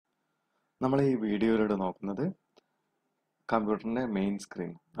നമ്മൾ ഈ വീഡിയോയിലൂടെ നോക്കുന്നത് കമ്പ്യൂട്ടറിന്റെ മെയിൻ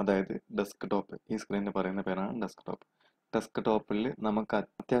സ്ക്രീൻ, അതായത് ഡെസ്ക്ടോപ്പ്. ഈ സ്ക്രീനിന് പറയുന്ന പേരാണ് ഡെസ്ക്ടോപ്പ്. ഡെസ്ക്ടോപ്പിൽ നമുക്ക്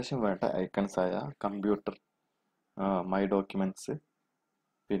അത്യാവശ്യം വേണ്ട ഐക്കൺസ് ആയ കമ്പ്യൂട്ടർ, മൈ ഡോക്യുമെന്റ്സ്,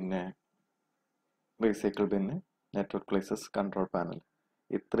 പിന്നെ recycle bin, network places, control panel,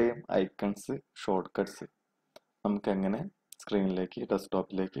 ഇത്രയും ഐക്കൺസ്, ഷോർട്ട് കട്ട്സ് നമുക്ക് എങ്ങനെ സ്ക്രീനിലേക്ക്,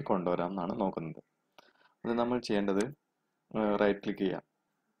 ഡെസ്ക്ടോപ്പിലേക്ക് കൊണ്ടുവരാം എന്നാണ് നോക്കുന്നത്. അത് നമ്മൾ ചെയ്യേണ്ടത് റൈറ്റ് ക്ലിക്ക് ചെയ്യാം.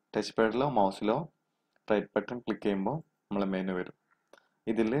 ടച്ച് പാഡിലോ മൗസിലോ റൈറ്റ് ബട്ടൺ ക്ലിക്ക് ചെയ്യുമ്പോൾ നമ്മളെ മെനു വരും.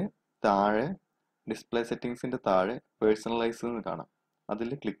 ഇതിൽ താഴെ ഡിസ്പ്ലേ സെറ്റിംഗ്സിന്റെ താഴെ പേഴ്സണലൈസ് എന്ന് കാണാം. അതിൽ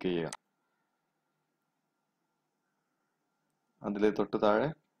ക്ലിക്ക് ചെയ്യുക. അതിൽ തൊട്ട് താഴെ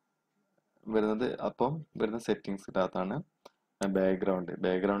വരുന്നത് വരുന്ന സെറ്റിംഗ്സിൻ്റെ അകത്താണ്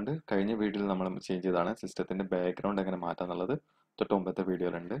ബാക്ക്ഗ്രൗണ്ട്. കഴിഞ്ഞ വീഡിയോയിൽ നമ്മൾ ചേഞ്ച് ചെയ്തതാണ്. സിസ്റ്റത്തിന്റെ ബാക്ക്ഗ്രൗണ്ട് എങ്ങനെ മാറ്റാം എന്നുള്ളത് തൊട്ട് മുമ്പത്തെ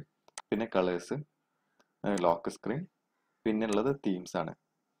വീഡിയോയിലുണ്ട്. പിന്നെ കളേഴ്സ്, ലോക്ക് സ്ക്രീൻ, പിന്നെ ഉള്ളത് തീംസ് ആണ്.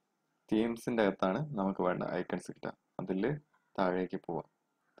 തീംസിൻ്റെ അകത്താണ് നമുക്ക് വേണ്ട ഐക്കൺസ് കിട്ടുക. അതിൽ താഴേക്ക്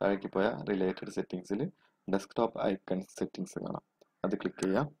പോയാൽ റിലേറ്റഡ് സെറ്റിംഗ്സിൽ ഡെസ്ക്ടോപ്പ് ഐക്കൺസ് സെറ്റിംഗ്സ് കാണാം. അത് ക്ലിക്ക്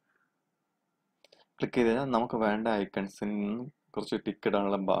ചെയ്യാം. ക്ലിക്ക് ചെയ്ത് കഴിഞ്ഞാൽ നമുക്ക് വേണ്ട ഐക്കൺസിൽ നിന്ന് കുറച്ച് ടിക്ക്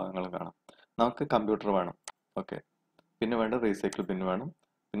ഇടാനുള്ള ഭാഗങ്ങൾ കാണാം. നമുക്ക് കമ്പ്യൂട്ടർ വേണം, ഓക്കെ. പിന്നെ വേണ്ട റീസൈക്കിൾ ബിൻ വേണം.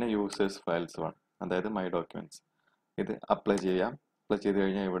 പിന്നെ യൂസേഴ്സ് ഫയൽസ് വേണം, അതായത് മൈ ഡോക്യുമെന്റ്സ്. ഇത് അപ്ലൈ ചെയ്യാം. അപ്ലൈ ചെയ്ത്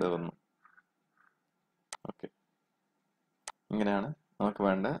കഴിഞ്ഞാൽ ഇവിടെ വന്നു, ഓക്കെ. ഇങ്ങനെയാണ് നമുക്ക്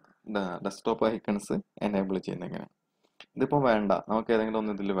വേണ്ട ഡെസ്ക്ടോപ്പ് ഐക്കൺസ് എനേബിൾ ചെയ്യുന്നത്. എങ്ങനെയാണ് ഇതിപ്പോൾ വേണ്ട, നമുക്ക് ഏതെങ്കിലും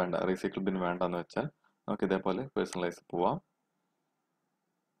ഒന്ന് ഇതിൽ വേണ്ട, റീസൈക്കിൾ ബിൻ വേണ്ടെന്ന് വെച്ചാൽ നമുക്ക് ഇതേപോലെ പേഴ്സണലൈസ് പോവാം.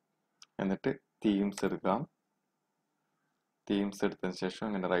 എന്നിട്ട് തീംസ് എടുക്കാം. തീംസ് എടുത്തതിന് ശേഷം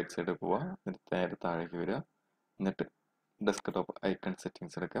ഇങ്ങനെ റൈറ്റ് സൈഡിൽ പോവാം. എന്നിട്ട് നേരെ താഴേക്ക് വരിക. എന്നിട്ട് ഡെസ്ക്ടോപ്പ് ഐക്കൺ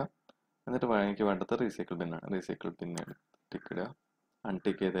സെറ്റിംഗ്സ് എടുക്കുക. എന്നിട്ട് എനിക്ക് വേണ്ടത് റീസൈക്കിൾ ബിന്നാണ്. റീസൈക്കിൾ ബിന്ന് ടിക്ക് ഇടുക.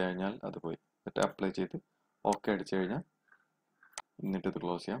 അൺടിക്ക് ചെയ്ത് കഴിഞ്ഞാൽ അത് പോയി. എന്നിട്ട് അപ്ലൈ ചെയ്ത് ഓക്കെ അടിച്ചു കഴിഞ്ഞാൽ എന്നിട്ട് ഇത്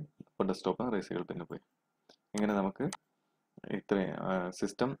ക്ലോസ് ചെയ്യാം. അപ്പോൾ ഡെസ്ക്ടോപ്പ് റീസൈക്കിൾ ബിന്ന് പോയി. ഇങ്ങനെ നമുക്ക് ഇത്രയും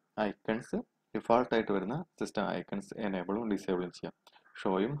സിസ്റ്റം ഐക്കൺസ്, ഡിഫോൾട്ടായിട്ട് വരുന്ന സിസ്റ്റം ഐക്കൺസ് എനേബിളും ഡിസേബിളും ചെയ്യാം.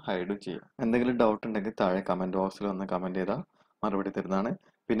 ഷോയും ഹൈഡും ചെയ്യാം. എന്തെങ്കിലും ഡൗട്ട് ഉണ്ടെങ്കിൽ താഴെ കമൻറ്റ് ബോക്സിൽ ഒന്ന് കമൻറ്റ് ചെയ്താൽ മറുപടി തരുന്നതാണ്.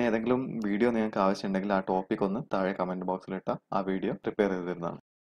 പിന്നെ ഏതെങ്കിലും വീഡിയോ നിങ്ങൾക്ക് ആവശ്യമുണ്ടെങ്കിൽ ആ ടോപ്പിക് ഒന്ന് താഴെ കമൻറ്റ് ബോക്സിലിട്ടാൽ ആ വീഡിയോ പ്രിപ്പയർ ചെയ്ത് തരുന്നതാണ്.